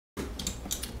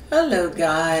Hello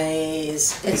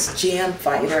guys, it's Jam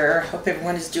Fighter. Hope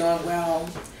everyone is doing well.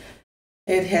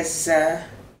 It has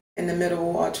in the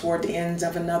middle or toward the end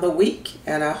of another week,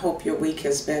 and I hope your week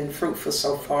has been fruitful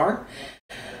so far.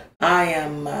 I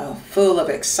am full of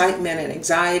excitement and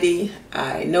anxiety.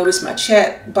 I noticed my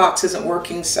chat box isn't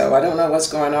working, so I don't know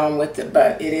what's going on with it,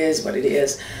 but it is what it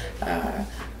is. I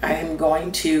am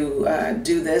going to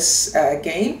do this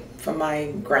game for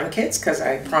my grandkids because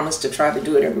I promised to try to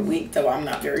do it every week, though I'm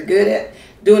not very good at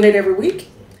doing it every week.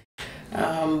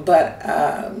 Just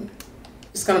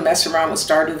going to mess around with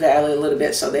Stardew Valley a little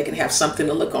bit so they can have something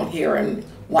to look on here and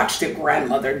watch their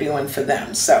grandmother doing for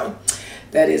them. So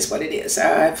that is what it is.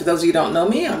 For those of you who don't know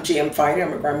me, I'm GM Fighter.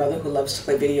 I'm a grandmother who loves to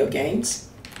play video games.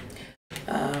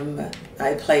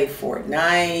 I play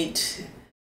Fortnite,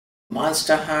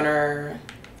 Monster Hunter,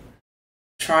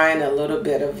 trying a little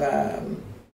bit of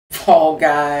Fall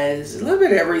Guys, a little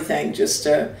bit of everything, just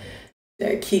to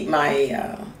keep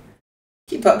my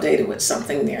keep updated with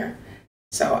something there.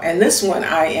 So, and this one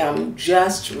I am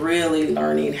just really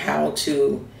learning how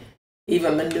to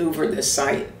even maneuver this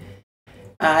site.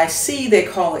 I see they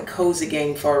call it cozy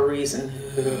game for a reason.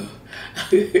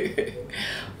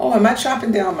 Oh, am I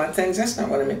chopping down my things? That's not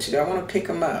what I meant to do. I want to pick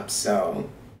them up. So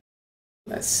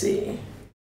let's see.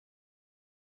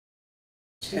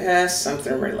 Just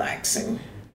something relaxing.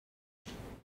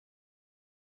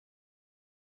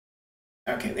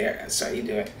 Okay, there, that's how you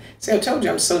do it. See, I told you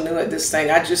I'm so new at this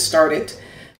thing. I just started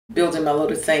building my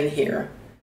little thing here.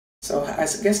 So I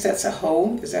guess that's a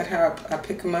hole. Is that how I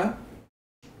pick them up?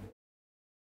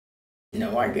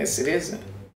 No, I guess it isn't.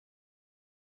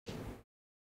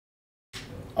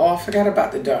 Oh, I forgot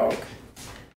about the dog.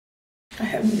 I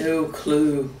have no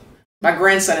clue. My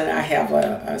grandson and I have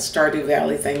a Stardew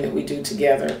Valley thing that we do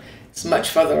together. It's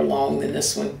much further along than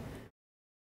this one.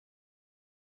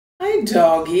 Hi,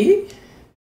 doggy.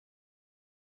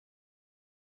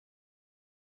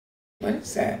 What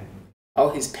is that? Oh,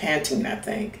 he's panting, I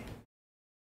think.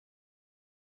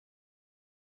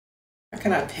 How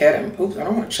can I pet him? Oops, I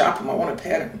don't want to chop him. I want to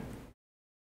pet him.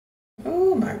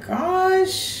 Oh my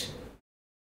gosh.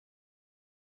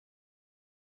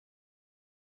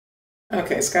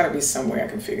 Okay, it's got to be some way I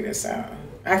can figure this out.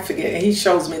 I forget. He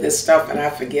shows me this stuff and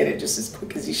I forget it just as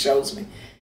quick as he shows me.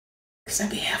 Because I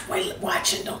be halfway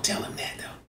watching. Don't tell him that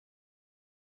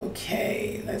though.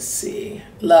 Okay, let's see.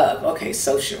 Love. Okay,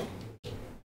 social.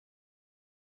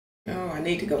 Oh, I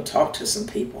need to go talk to some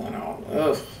people and all.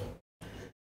 Ugh.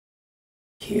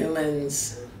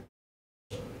 Humans.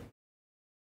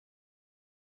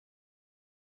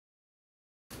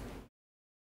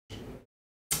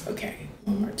 Okay,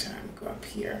 one more time. Go up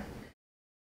here.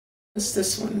 What's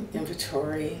this one?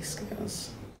 Inventory skills.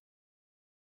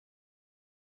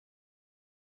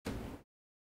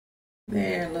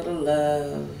 There, little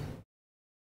love.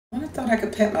 I thought I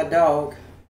could pet my dog.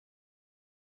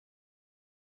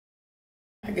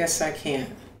 I guess I can't.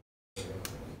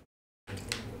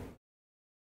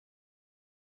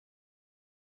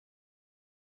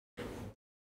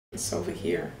 It's over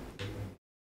here.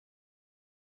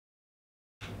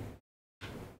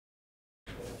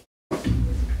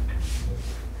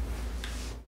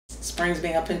 This brings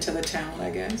me up into the town, I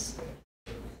guess.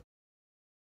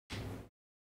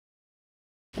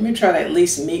 Let me try to at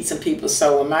least meet some people.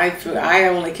 So when I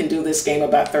only can do this game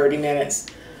about 30 minutes.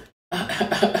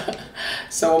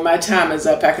 So when my time is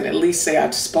up, I can at least say I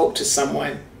spoke to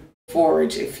someone.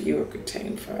 Forage if you are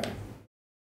contained for.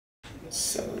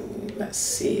 So let's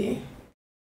see.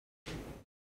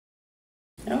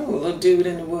 Oh, a little dude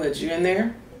in the woods. You in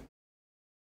there?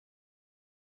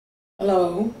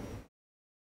 Hello?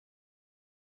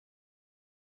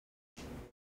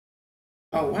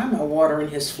 Oh, why am I watering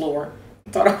his floor?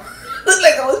 I thought I looked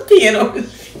like I was peeing on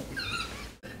his floor.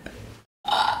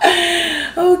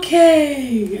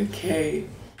 Okay.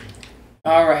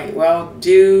 All right, well,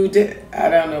 dude, I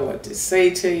don't know what to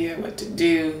say to you, what to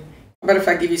do. How about if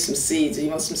I give you some seeds? Do you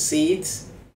want some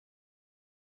seeds?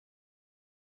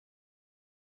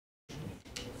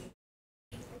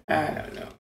 I don't know.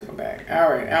 Go back. All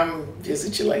right, I'll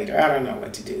visit you later. I don't know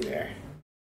what to do there.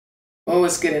 Oh,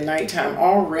 it's getting nighttime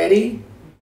already?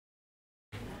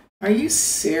 Are you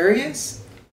serious?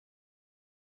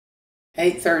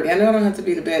 8:30. I know I don't have to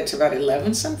be to bed till about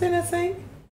 11 something, I think.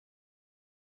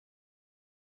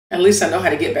 At least I know how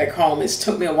to get back home. It's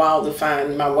took me a while to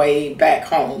find my way back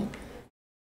home.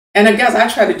 And I guess I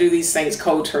try to do these things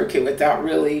cold turkey without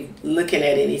really looking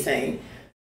at anything.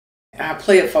 I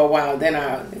play it for a while, then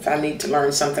if I need to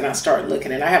learn something, I start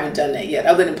looking. And I haven't done that yet,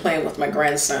 other than playing with my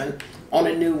grandson on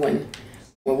a new one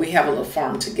where we have a little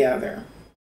farm together.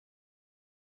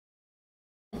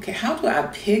 Okay, how do I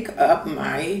pick up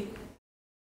my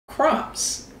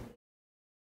crops?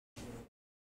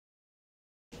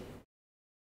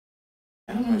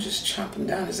 I don't want to just chop them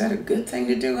down. Is that a good thing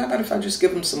to do? How about if I just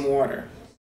give them some water?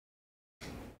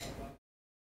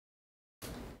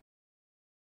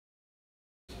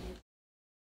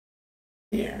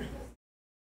 Here.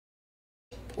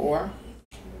 Pour.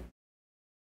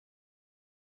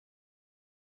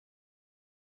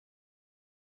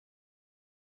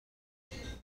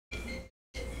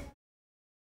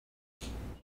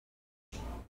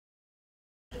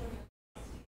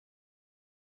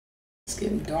 It's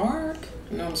getting dark.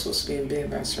 I know I'm supposed to be in bed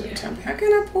by a certain time. How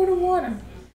can I pour the water?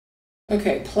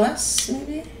 Okay, plus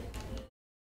maybe?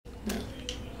 No.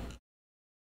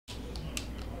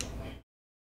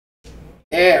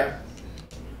 There.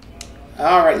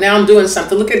 All right, now I'm doing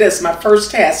something. Look at this, my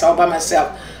first task all by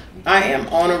myself. I am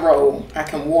on a roll. I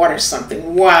can water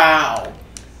something. Wow.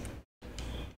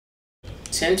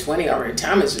 10:20 already.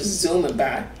 Time is just zooming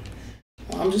by.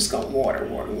 Well, I'm just going to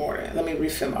water. Let me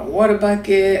refill my water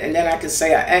bucket, and then I can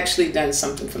say I actually done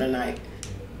something for the night.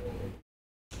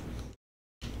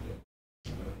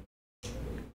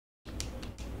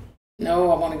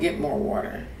 No, I want to get more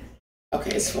water.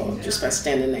 Okay, it's full just by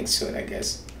standing next to it, I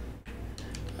guess.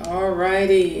 All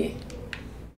righty.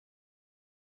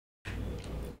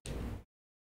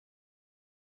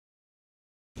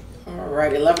 All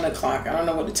right, 11 o'clock. I don't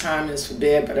know what the time is for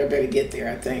bed, but I better get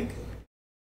there, I think.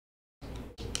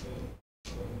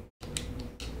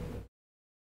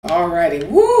 Alrighty.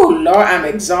 Woo, Lord, I'm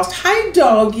exhausted. Hi,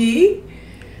 doggy.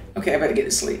 Okay, I better get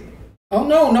to sleep. Oh,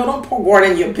 no, don't pour water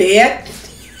in your bed.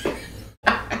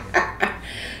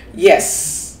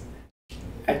 Yes,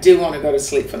 I do want to go to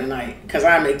sleep for the night because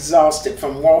I'm exhausted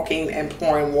from walking and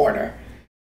pouring water.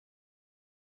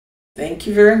 Thank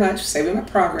you very much for saving my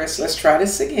progress. Let's try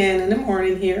this again in the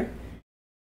morning here.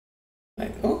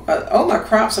 Like, oh, my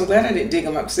crops. I'm glad I didn't dig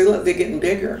them up because they look, they're getting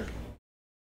bigger.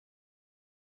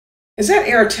 Is that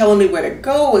arrow telling me where to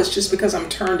go? It's just because I'm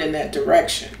turned in that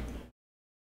direction.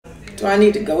 Do I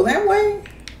need to go that way?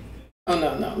 Oh,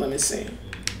 no, let me see.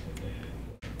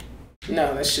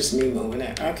 No, that's just me moving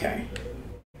it. Okay.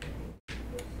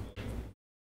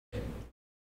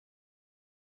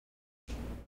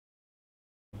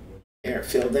 There,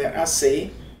 fill that. I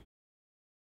see.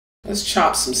 Let's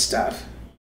chop some stuff.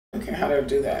 Okay, how do I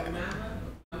do that?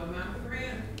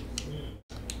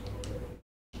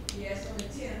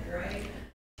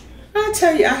 I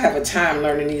tell you, I have a time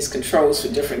learning these controls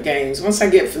for different games. Once I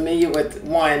get familiar with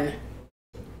one,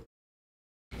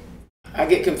 I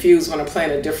get confused when I'm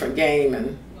playing a different game.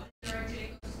 And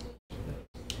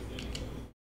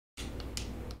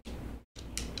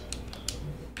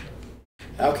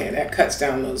okay, that cuts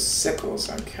down those sickles.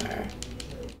 Okay.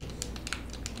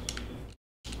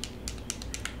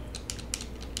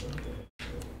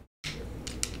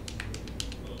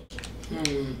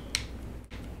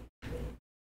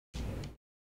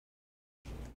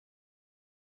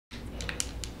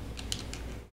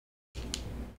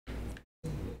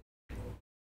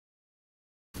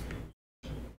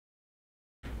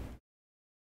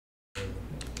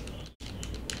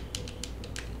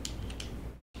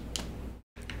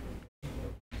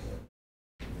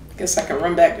 Guess I can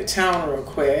run back to town real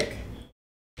quick.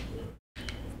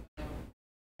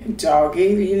 And doggy,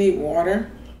 do you need water?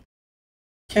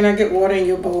 Can I get water in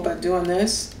your bowl by doing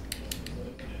this?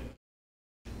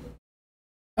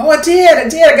 Oh, I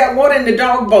did. I got water in the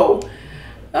dog bowl.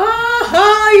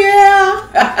 Yeah.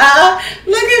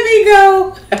 Look at me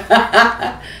go.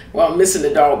 Well, I'm missing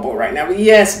the dog bowl right now. But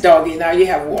yes, doggy, now you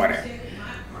have water.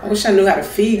 I wish I knew how to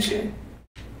feed you.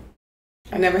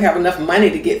 I never have enough money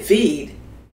to get feed.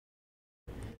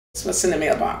 So what's in the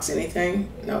mailbox?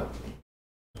 Anything? Nope.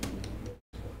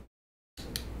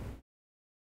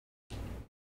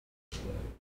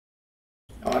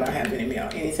 Oh, I don't have any mail.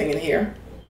 Anything in here?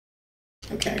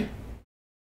 Okay.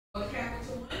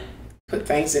 Put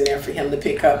things in there for him to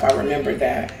pick up. I remember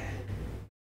that.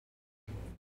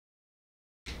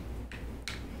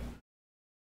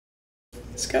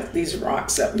 Let's cut these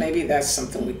rocks up. Maybe that's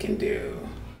something we can do.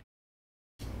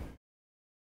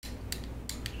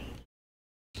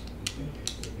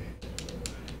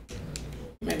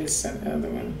 Maybe it's another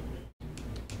one.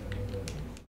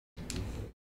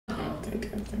 I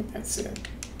think that's it.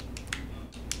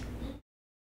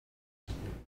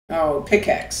 Oh,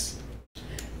 pickaxe.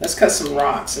 Let's cut some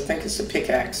rocks. I think it's a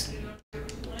pickaxe.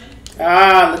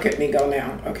 Ah, look at me go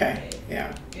now. Okay,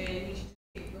 yeah.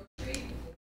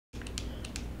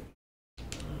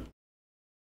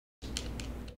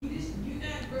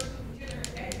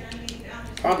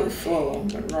 Probably full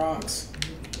with rocks.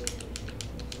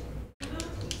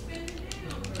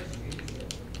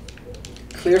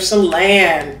 Clear some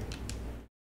land.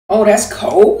 Oh, that's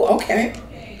coal? Okay.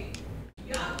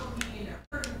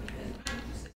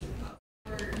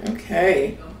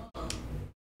 Okay.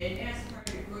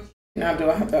 Now do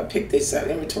I have to pick this up?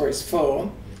 Inventory is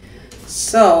full.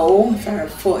 So if I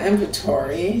have full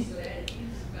inventory,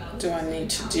 what do I need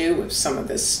to do with some of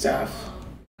this stuff?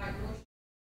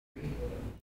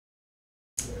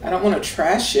 I don't want to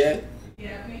trash it.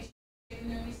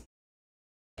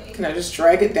 Can I just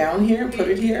drag it down here and put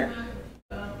it here?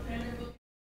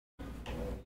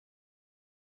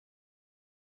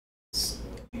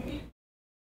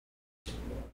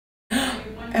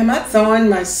 Am I throwing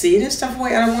my seed and stuff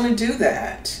away? I don't want to do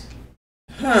that.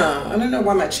 I don't know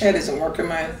why my chat isn't working.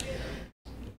 My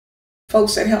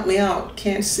folks that help me out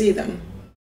can't see them.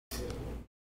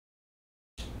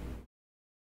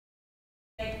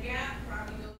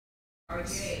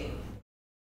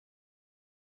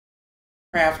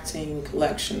 Crafting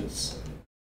collections.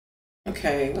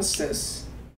 Okay, what's this?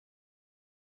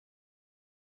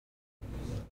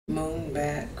 Moon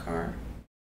bat car.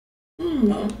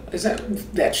 Is that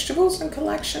vegetables and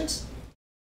collections?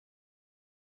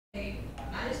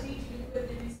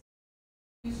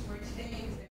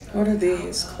 What are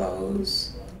these?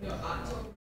 Clothes?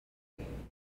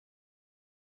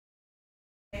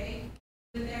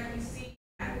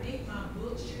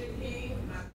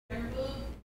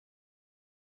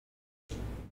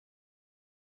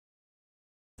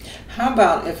 How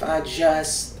about if I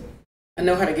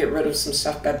know how to get rid of some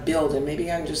stuff by building.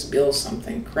 Maybe I can just build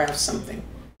something, craft something.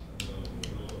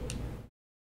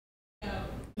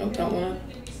 Nope, don't want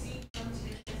to.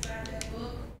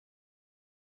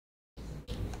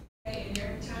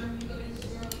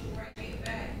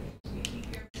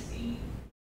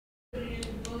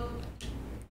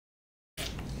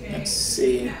 Let's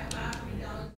see.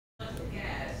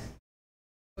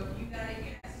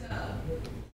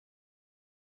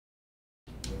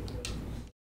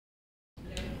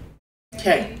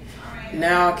 Okay,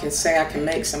 now I can say I can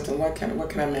make something. What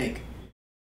can I make?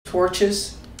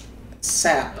 Torches,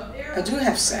 sap. I do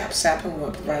have sap. Sap and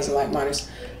what provides the light miners.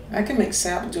 I can make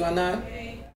sap, do I not?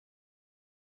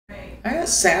 I got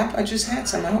sap. I just had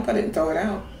some. I hope I didn't throw it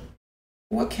out.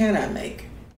 What can I make?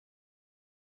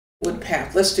 Wood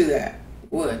path. Let's do that.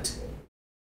 Wood.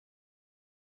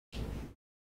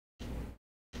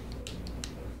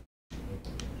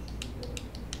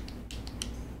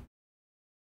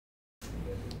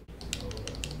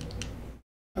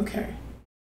 Okay.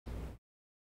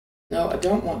 No, I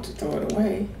don't want to throw it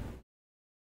away.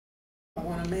 I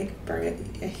want to bring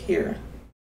it here.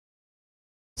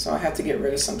 So I have to get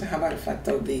rid of something. How about if I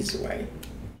throw these away?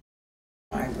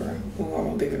 Fiber. Oh, I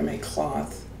won't be able to make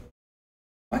cloth.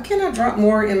 Why can't I drop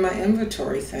more in my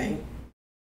inventory thing?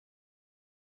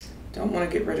 Don't want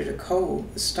to get rid of the coal,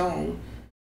 the stone.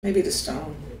 Maybe the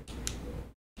stone.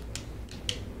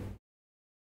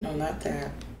 No, not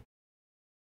that.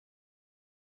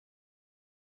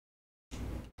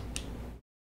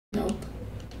 Nope.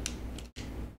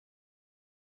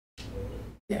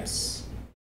 Yes.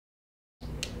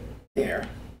 There.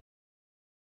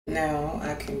 Now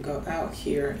I can go out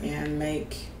here and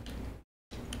make,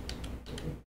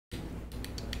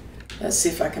 let's see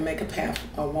if I can make a path,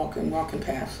 a walking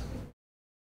path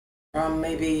from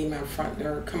maybe my front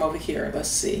door. Come over here. Let's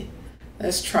see.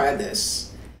 Let's try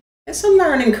this. It's a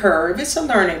learning curve. It's a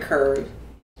learning curve.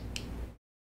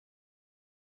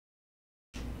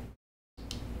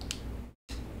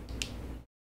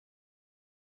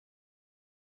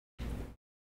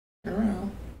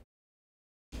 Around.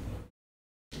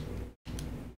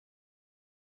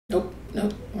 Nope,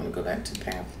 nope. I want to go back to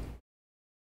path.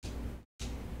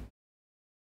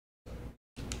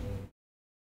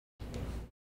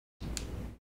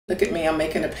 Look at me. I'm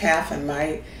making a path in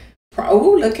my.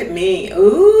 Oh, look at me.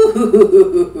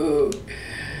 Ooh.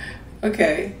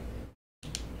 Okay.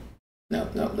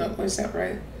 Nope, nope, nope. Where's that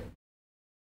right?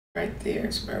 Right there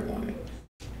is where I want it.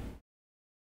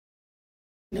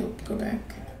 Nope, go back.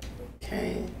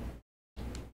 Okay.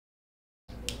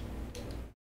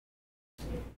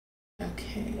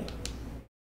 Okay.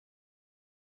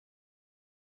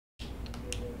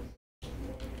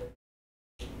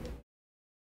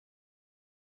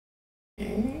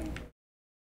 Okay.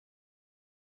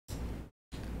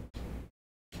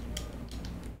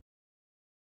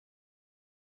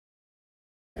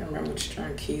 I don't remember which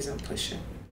darn keys I'm pushing.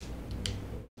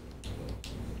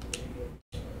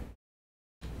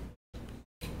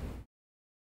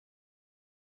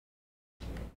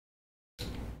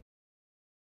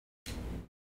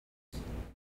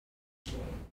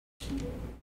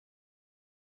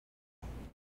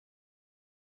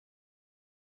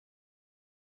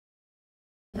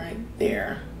 right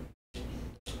there.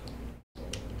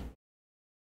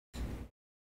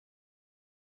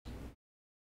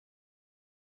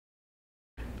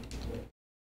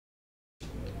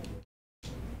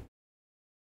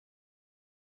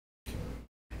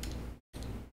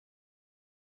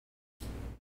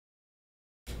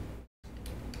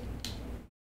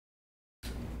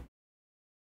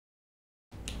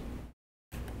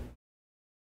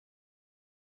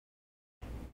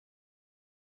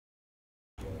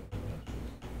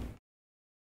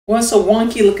 Well, it's a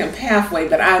wonky looking pathway,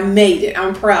 but I made it.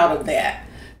 I'm proud of that.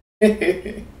 How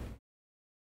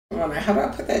do I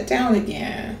put that down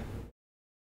again?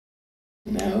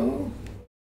 No.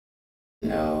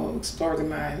 No, explore the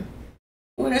mind.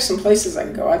 Oh, there's some places I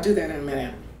can go. I'll do that in a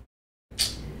minute.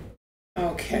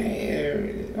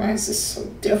 Okay, why is this so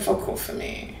difficult for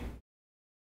me?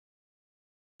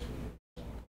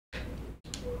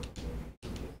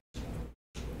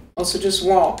 Also, just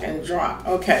walk and drop.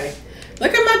 Okay,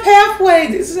 look at my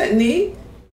pathway. Isn't that neat?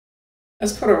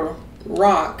 Let's put a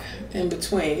rock in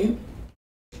between.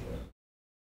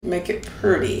 Make it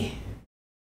pretty.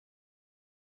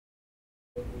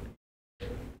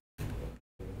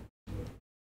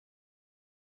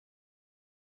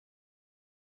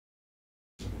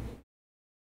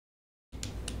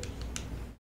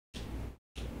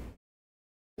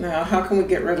 Now, how can we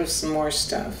get rid of some more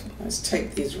stuff? Let's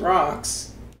take these rocks.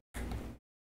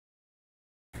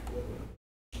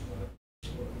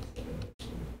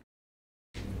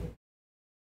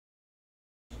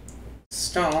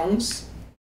 Stones.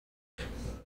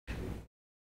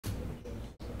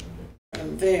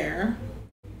 And there.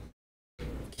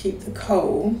 Keep the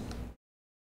coal.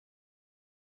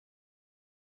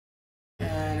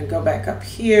 And go back up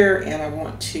here, and I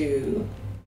want to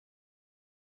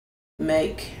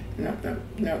make,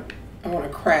 no, I want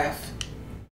to craft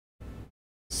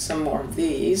some more of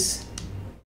these.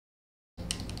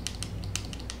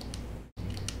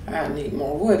 I need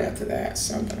more wood after that,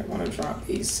 so I'm going to want to drop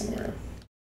these somewhere.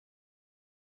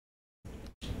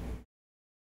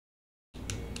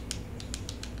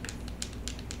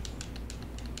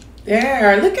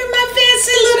 There, look at my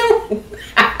fancy little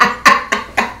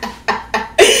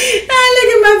look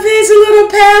at my fancy little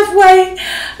pathway.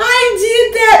 I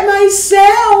did that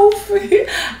myself.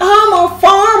 I'm a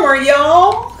farmer,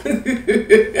 y'all.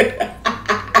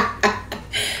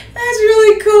 That's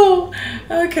really cool.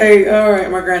 Okay, all right.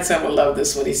 My grandson will love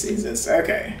this when he sees this.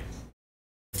 Okay.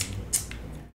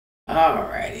 All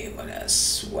righty. What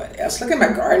else? What else? Look at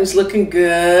my garden's looking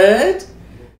good.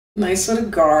 Nice little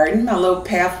garden. My little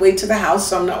pathway to the house,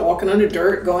 so I'm not walking on the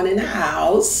dirt going in the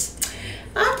house.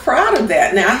 I'm proud of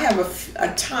that. Now I have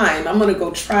a time. I'm going to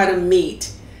go try to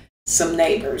meet some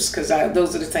neighbors because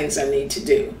those are the things I need to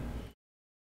do.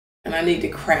 And I need to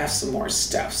craft some more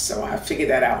stuff. So I'll figure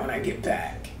that out when I get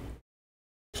back.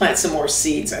 Plant some more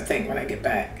seeds, I think, when I get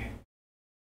back.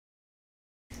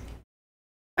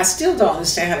 I still don't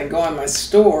understand how to go in my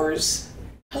stores.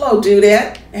 Hello,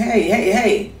 Dudette. Hey, hey,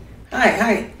 hey. Hi,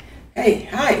 hi. Hey,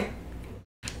 hi.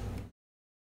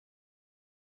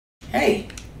 Hey.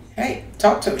 Hey,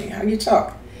 talk to me. How you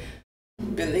talk?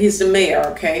 He's the mayor,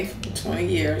 okay, for 20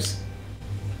 years.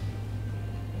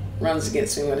 Runs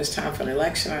against me when it's time for an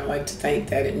election. I like to think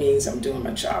that it means I'm doing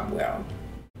my job well.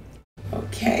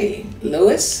 Okay,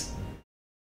 Lewis.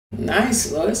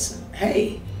 Nice, Lewis.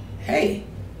 Hey, hey.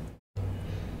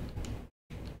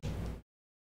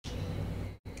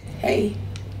 Hey.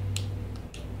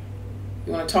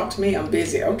 You want to talk to me? I'm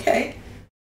busy. Okay.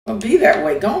 Well, be that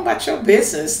way. Go on about your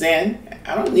business then.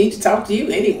 I don't need to talk to you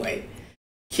anyway.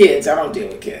 Kids, I don't deal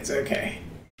with kids. Okay.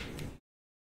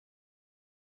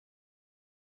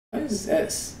 What is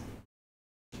this?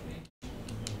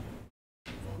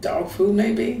 Dog food,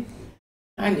 maybe?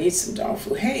 I need some dog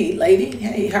food. Hey, lady.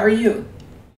 Hey, how are you?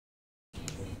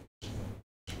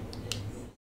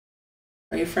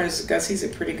 Are you friends with Gus? He's a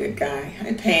pretty good guy.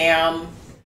 Hi, Pam.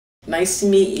 Nice to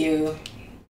meet you.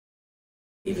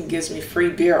 Even gives me free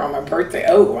beer on my birthday.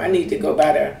 Oh, I need to go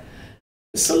by the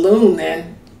saloon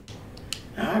then.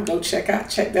 I'll go check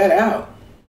that out.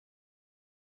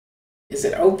 Is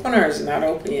it open or is it not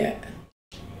open yet?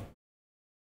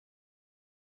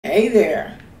 Hey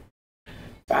there.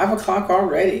 5 o'clock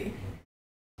already.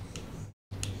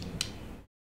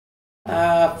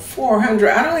 400.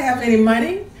 I don't have any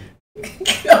money.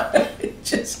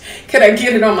 Just could I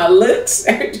get it on my looks?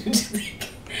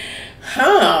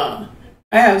 Huh?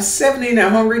 I have 70 now,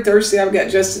 hungry, thirsty. I've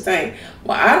got just a thing.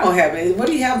 Well, I don't have any. What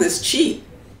do you have that's cheap?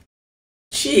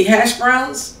 Cheap hash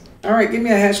browns? All right, give me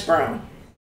a hash brown.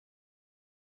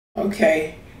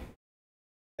 Okay.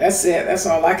 That's it. That's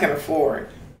all I can afford.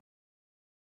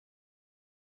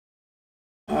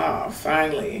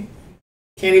 finally.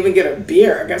 Can't even get a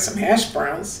beer. I got some hash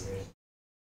browns.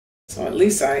 So at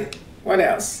least what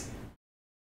else?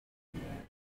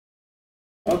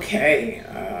 Okay,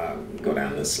 go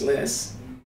down this list.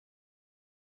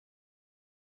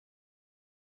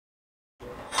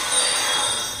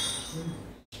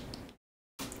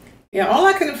 Yeah, all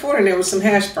I could afford in there was some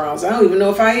hash browns. I don't even know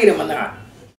if I ate them or not.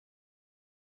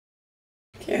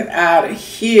 Get out of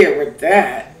here with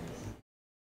that.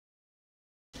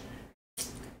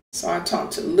 So I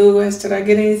talked to Lewis. Did I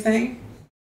get anything?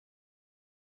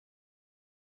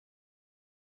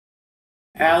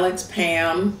 Alex,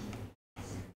 Pam.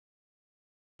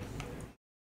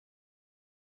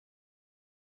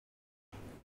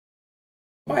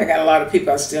 Boy, I got a lot of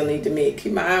people I still need to meet.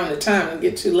 Keep my eye on the time and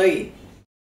get too late.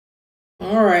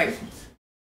 All right.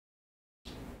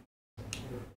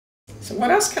 So what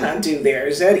else can I do there?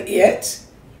 Is that it?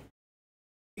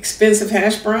 Expensive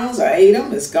hash browns. I ate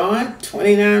them. It's gone.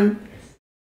 29.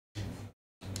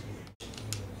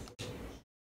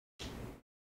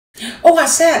 Oh, I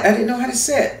sat. I didn't know how to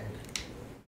sit.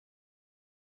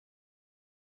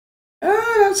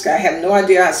 Oh, I have no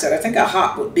idea how I sat. I think a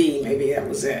hop would be. Maybe that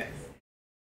was it.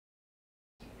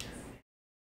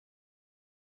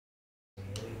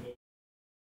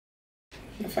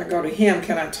 If I go to him,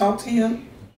 can I talk to him?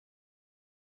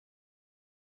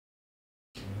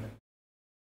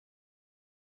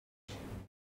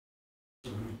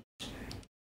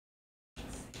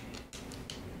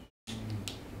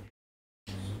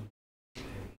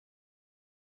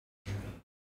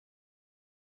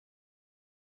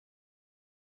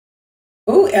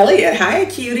 Oh, Elliot. Hi,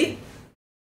 cutie.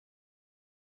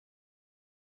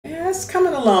 Yeah, it's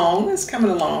coming along. It's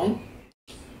coming along.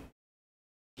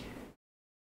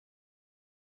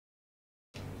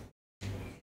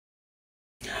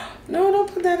 No,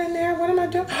 don't put that in there. What am I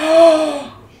doing?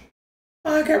 Oh,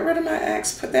 I got rid of my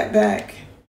ex. Put that back.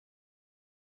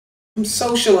 I'm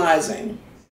socializing.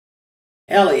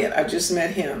 Elliot, I just met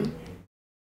him.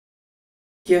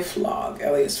 Gift log.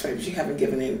 Elliot's favorite. You haven't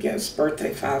given any gifts.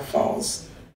 Birthday, 5 falls.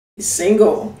 He's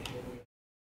single.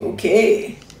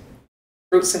 Okay.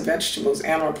 Fruits and vegetables,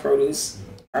 animal produce,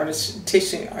 artisan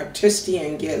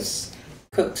gifts,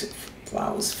 cooked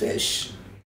flowers, fish.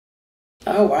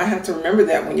 Oh, I have to remember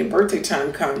that when your birthday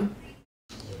time comes.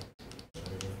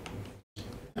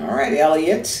 All right,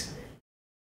 Elliot.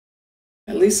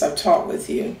 At least I've talked with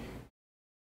you.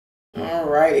 All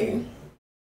righty.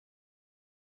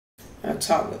 I've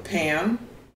talked with Pam.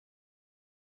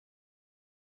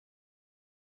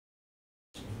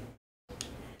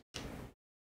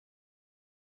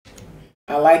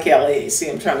 I like Elliot. See,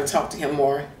 I'm trying to talk to him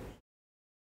more.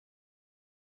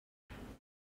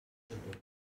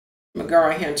 I'm going to go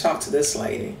right here and talk to this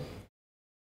lady.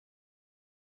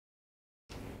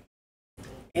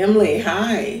 Emily,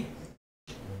 hi.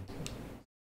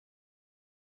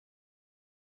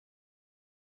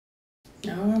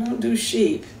 No, I don't do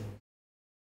sheep.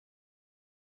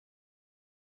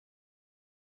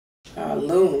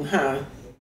 Loom, huh?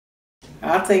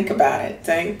 I'll think about it.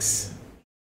 Thanks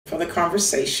for the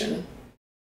conversation.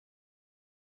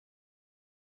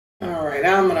 All right,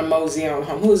 I'm going to mosey on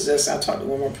home. Who's this? I'll talk to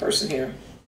one more person here.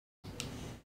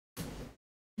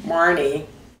 Marnie.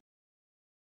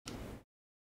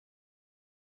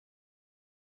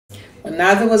 Well,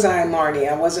 neither was I, Marnie.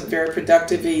 I wasn't very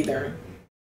productive either.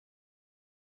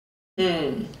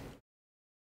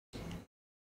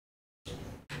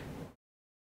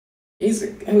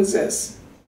 Who's this?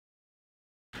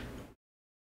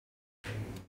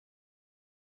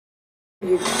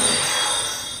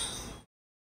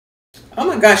 Oh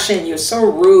my gosh, Shane, you're so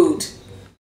rude.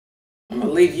 I'm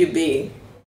gonna leave you be.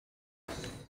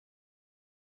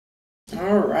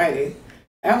 All righty.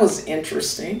 That was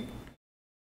interesting.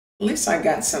 At least I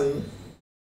got some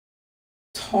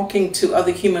talking to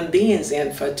other human beings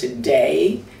in for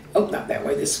today. Oh, not that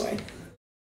way, this way.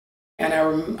 And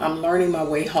I'm learning my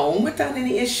way home without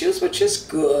any issues, which is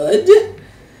good.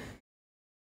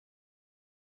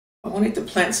 I wanted to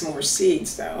plant some more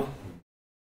seeds, though.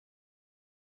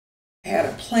 I had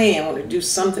a plan. I wanted to do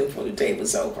something before the day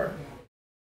was over.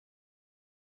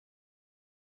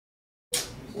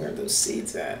 Where are those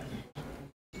seeds at?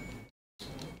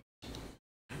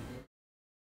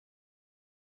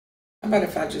 How about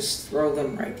if I just throw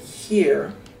them right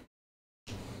here?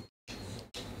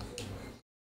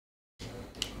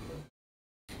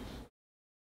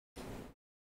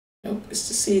 Nope, it's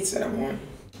the seeds that I want.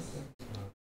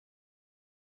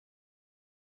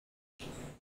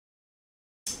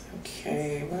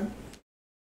 Okay, well,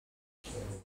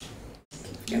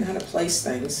 forgetting how to place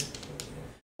things.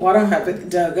 Well, I don't have it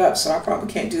dug up, so I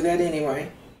probably can't do that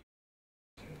anyway.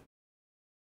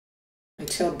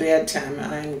 until bedtime,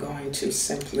 I'm going to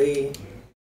simply,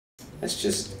 let's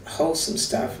just hold some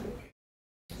stuff.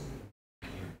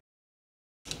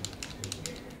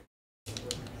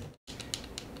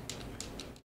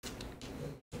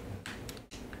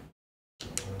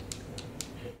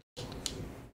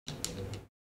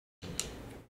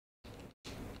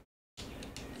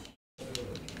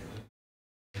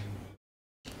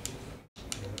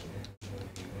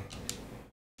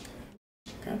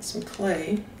 Got some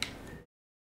clay.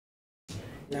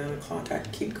 9 o'clock, I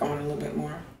can keep going a little bit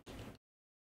more.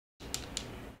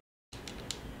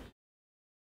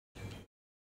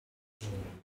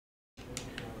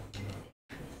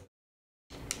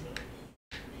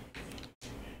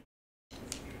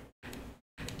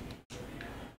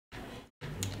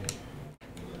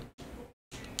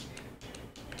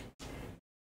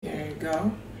 There you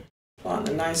go.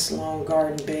 Plotting a nice long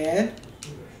garden bed.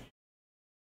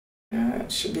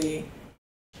 That should be,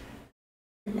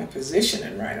 get my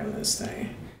positioning right on this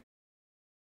thing.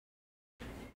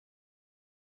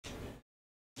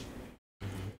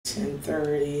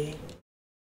 $10:30.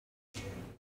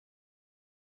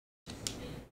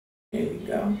 There you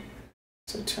go.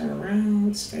 So turn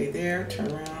around, stay there,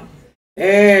 turn around.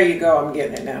 There you go, I'm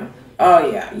getting it now. Oh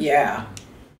yeah, yeah.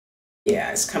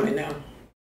 Yeah, it's coming now.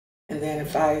 And then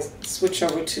if I switch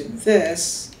over to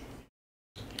this,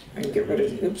 I can get rid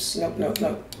of, oops, nope, nope,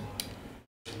 nope.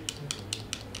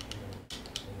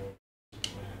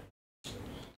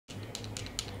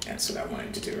 That's what I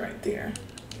wanted to do right there.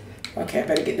 Okay, I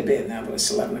better get to bed now, but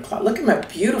it's 11 o'clock. Look at my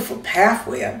beautiful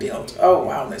pathway I built. Oh,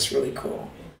 wow, that's really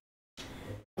cool.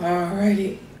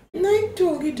 Alrighty. Night,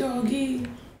 doggy, doggy.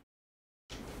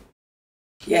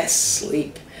 Yes,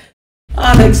 sleep.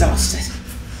 I'm exhausted.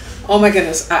 Oh my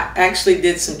goodness, I actually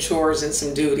did some chores and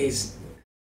some duties.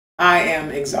 I am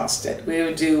exhausted. We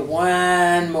will do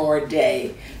one more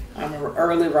day. I'm an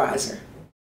early riser.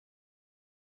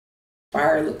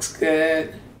 Fire looks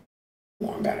good.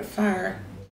 Warm by the fire.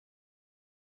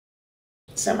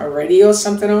 Is that my radio or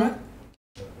something on?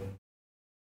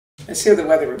 Let's hear the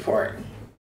weather report.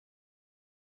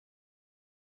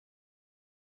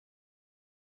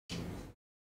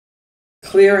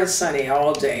 Clear and sunny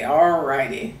all day. All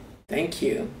righty. Thank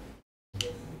you.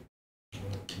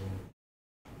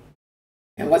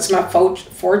 And what's my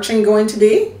fortune going to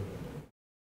be?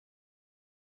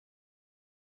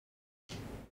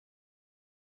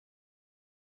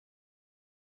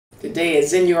 The day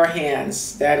is in your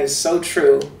hands. That is so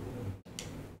true.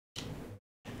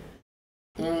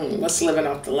 What's living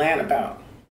off the land about?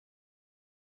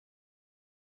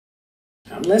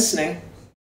 I'm listening.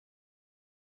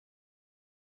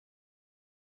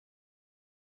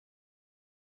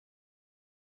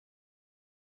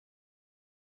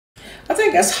 I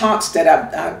think that's hops that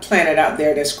I planted out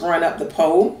there that's growing up the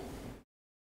pole.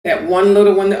 That one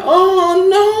little one that, oh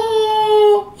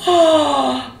no!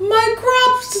 Oh, my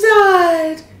crops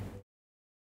died!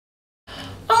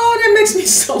 Oh, that makes me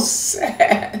so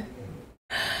sad.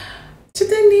 Do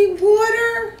they need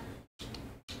water?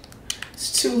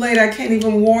 It's too late, I can't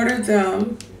even water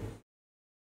them.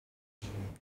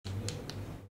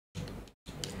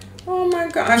 Oh my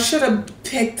God, I should have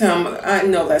picked them. I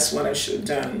know that's what I should have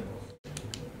done.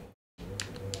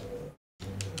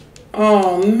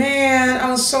 Oh man, I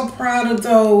was so proud of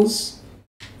those.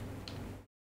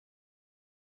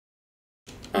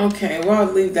 Okay, well,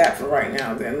 I'll leave that for right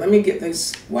now then. Let me get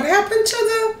this. What happened to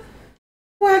the,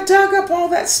 well, I dug up all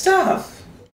that stuff.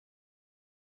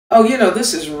 Oh, you know,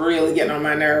 this is really getting on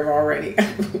my nerve already.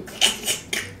 Man,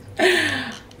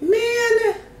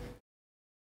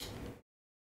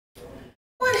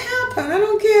 what happened? I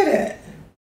don't get it.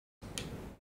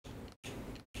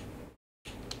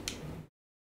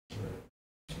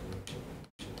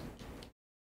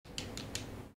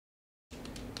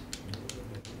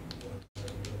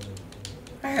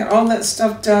 I had all that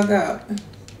stuff dug up.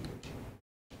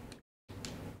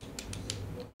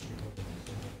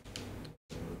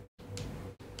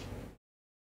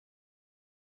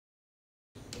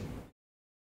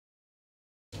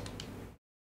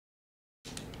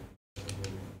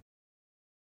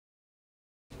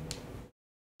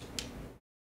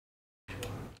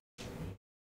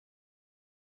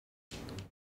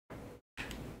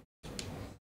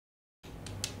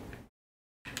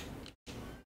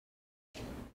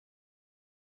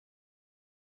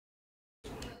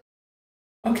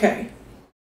 Okay.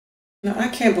 Now, I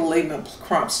can't believe my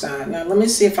crops died. Now, let me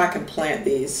see if I can plant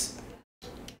these.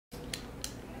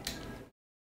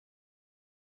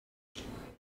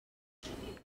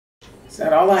 Is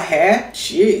that all I had?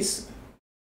 Jeez.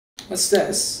 What's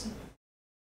this?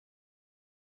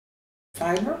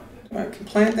 Fiber? I can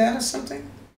plant that or something?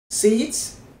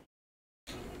 Seeds?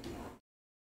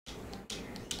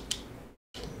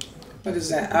 What is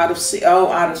that? Out of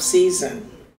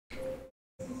season.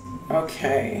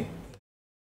 Okay.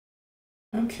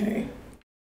 Okay.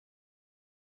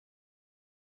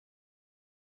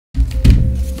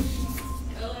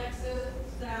 Alexa,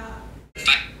 stop.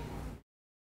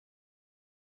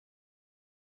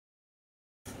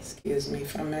 Excuse me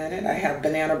for a minute. I have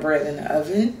banana bread in the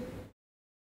oven,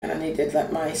 and I need to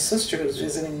let my sister who's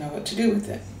visiting know what to do with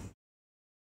it.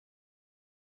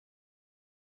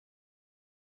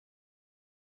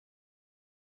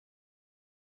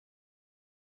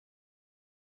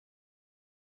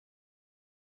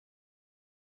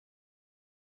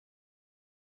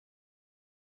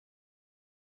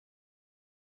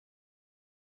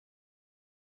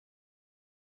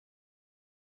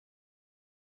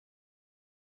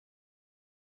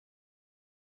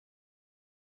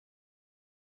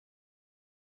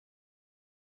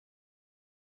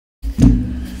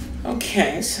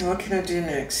 Okay, so what can I do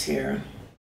next here?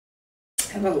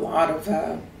 I have a lot of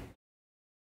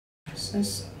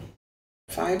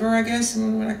fiber, I guess. I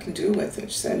don't know what I can do with it.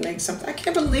 Just make something. I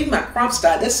can't believe my crops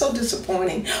died. That's so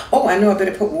disappointing. Oh, I know I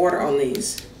better put water on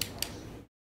these.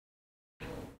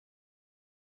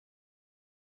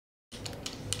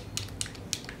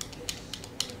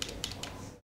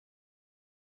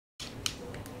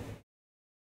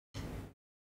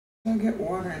 I'll get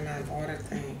water in that water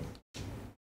thing.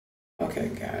 Okay,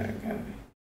 got it.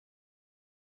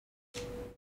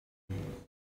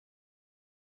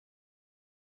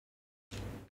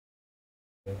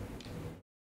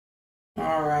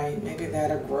 All right, maybe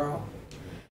that'll grow.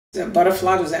 Is that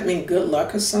butterfly? Does that mean good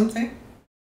luck or something?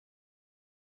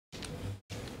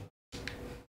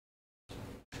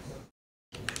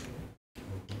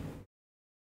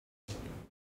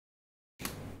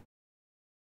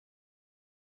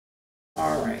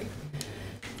 All right,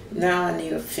 now I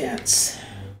need a fence.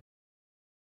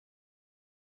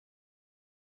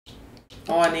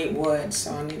 Oh, I need wood,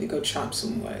 so I need to go chop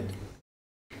some wood.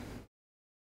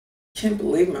 Can't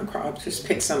believe my crop just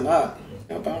picked some up.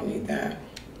 Nope, I don't need that.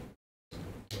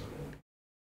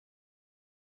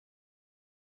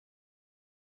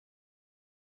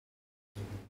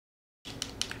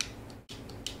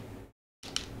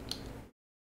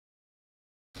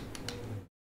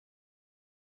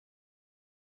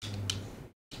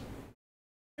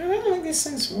 I don't think this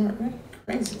thing's work.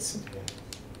 Crazy.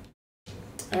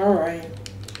 All right.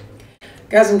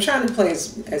 Guys, I'm trying to play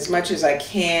as much as I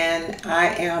can.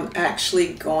 I am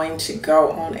actually going to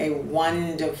go on a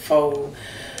wonderful,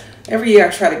 every year I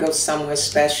try to go somewhere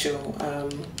special.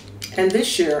 And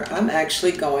this year I'm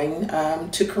actually going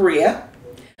to Korea.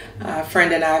 A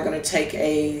friend and I are going to take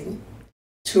a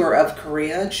tour of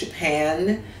Korea,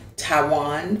 Japan,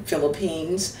 Taiwan,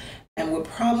 Philippines, and we'll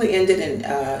probably end it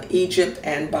in Egypt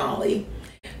and Bali.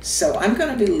 So I'm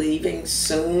going to be leaving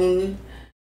soon,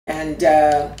 and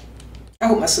I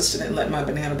hope my sister didn't let my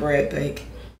banana bread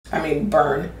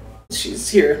burn. She's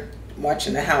here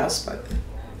watching the house, but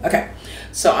okay.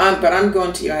 So I'm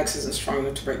going to, your access isn't strong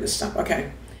enough to break this stuff.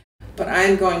 Okay. But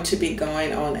I'm going to be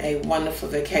going on a wonderful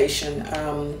vacation.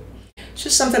 It's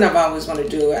just something I've always wanted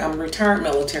to do. I'm retired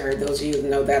military, those of you who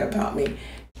know that about me.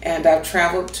 And I've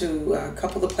traveled to a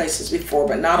couple of places before,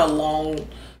 but not a long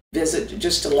visit,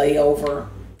 just a layover.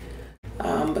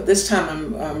 But this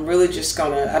time I'm really just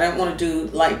I don't want to do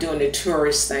like doing the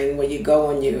tourist thing where you go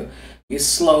and you're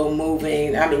slow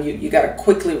moving. I mean, you got to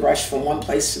quickly rush from one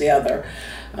place to the other.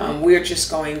 We're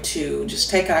just going to just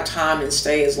take our time and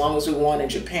stay as long as we want in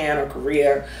Japan or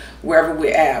Korea, wherever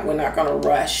we're at. We're not going to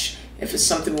rush. If it's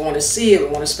something we want to see, if we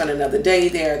want to spend another day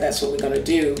there, that's what we're going to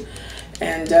do.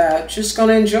 And just going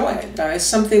to enjoy it. It's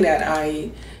something that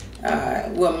I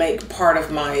will make part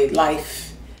of my life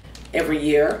every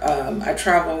year. I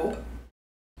travel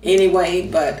anyway,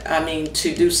 but I mean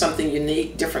to do something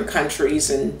unique, different countries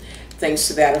and things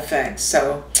to that effect.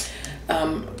 So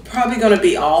probably going to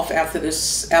be off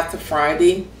after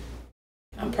Friday.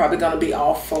 I'm probably going to be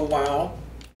off for a while.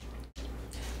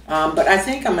 But I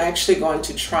think I'm actually going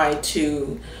to try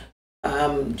to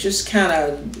just kind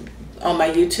of on my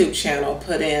YouTube channel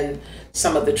put in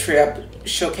some of the trip,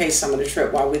 showcase some of the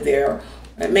trip while we're there.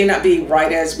 It may not be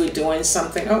right as we're doing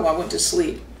something. Oh, I went to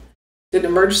sleep. Did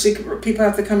emergency people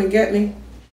have to come and get me?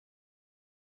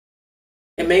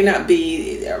 It may not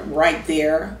be right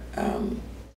there.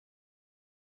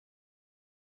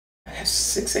 It's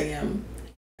 6 a.m.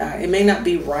 It may not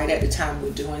be right at the time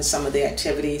we're doing some of the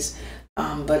activities,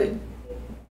 but it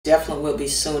definitely will be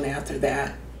soon after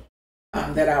that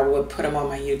that I will put them on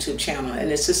my YouTube channel. And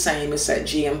it's the same. It's at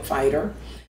GM Fighter.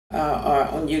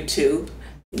 on YouTube.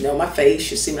 You know my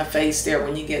face, you see my face there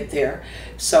when you get there.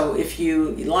 So if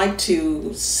you like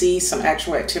to see some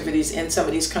actual activities in some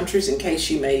of these countries, in case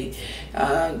you may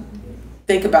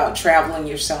think about traveling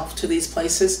yourself to these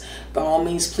places, by all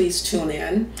means, please tune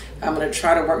in. I'm going to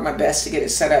try to work my best to get it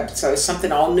set up. So it's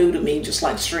something all new to me, just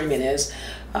like streaming is,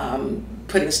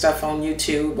 putting stuff on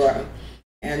YouTube.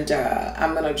 And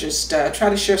I'm going to just try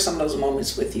to share some of those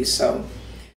moments with you. So,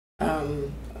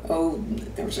 oh,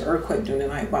 there was an earthquake during the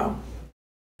night. Wow.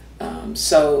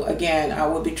 So again, I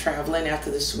will be traveling after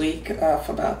this week for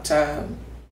about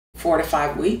 4 to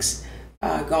 5 weeks,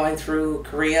 going through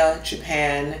Korea,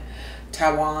 Japan,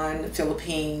 Taiwan,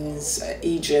 Philippines,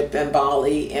 Egypt, and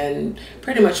Bali, and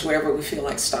pretty much wherever we feel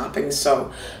like stopping.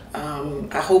 So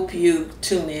I hope you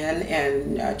tune in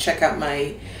and check out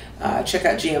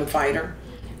GM Fighter,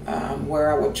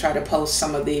 where I will try to post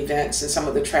some of the events and some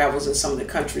of the travels and some of the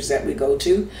countries that we go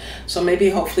to. So maybe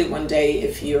hopefully one day,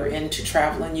 if you're into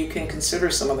traveling, you can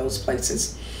consider some of those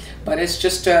places. But it's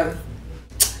just a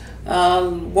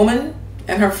woman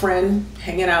and her friend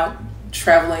hanging out,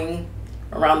 traveling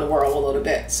around the world a little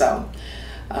bit. So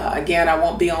again, I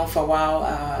won't be on for a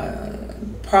while,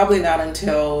 probably not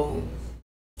until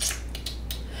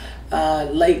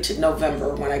late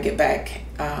November when I get back,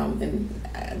 and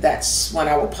that's when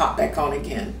I will pop back on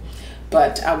again.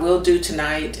 But I will do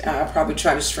tonight. I'll probably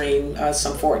try to stream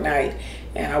some Fortnite,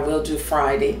 and I will do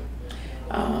Friday.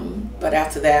 But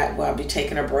after that, well, I'll be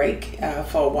taking a break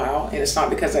for a while. And it's not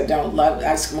because I don't love it.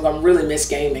 I'm going to really miss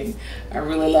gaming. I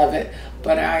really love it.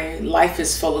 But life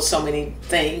is full of so many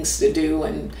things to do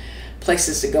and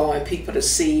places to go and people to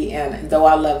see. And though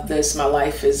I love this, my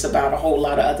life is about a whole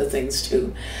lot of other things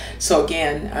too. So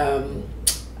again,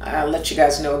 I'll let you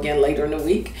guys know again later in the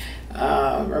week,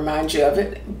 remind you of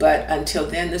it. But until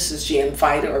then, this is GM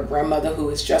Fighter, a grandmother who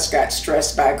has just got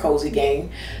stressed by a cozy game.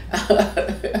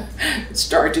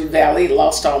 Stardew Valley,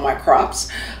 lost all my crops.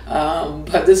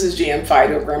 But this is GM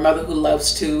Fighter, a grandmother who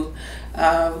loves to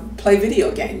play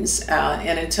video games.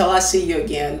 And until I see you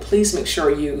again, please make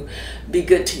sure you be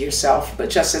good to yourself.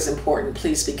 But just as important,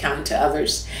 please be kind to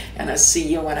others. And I'll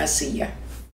see you when I see you.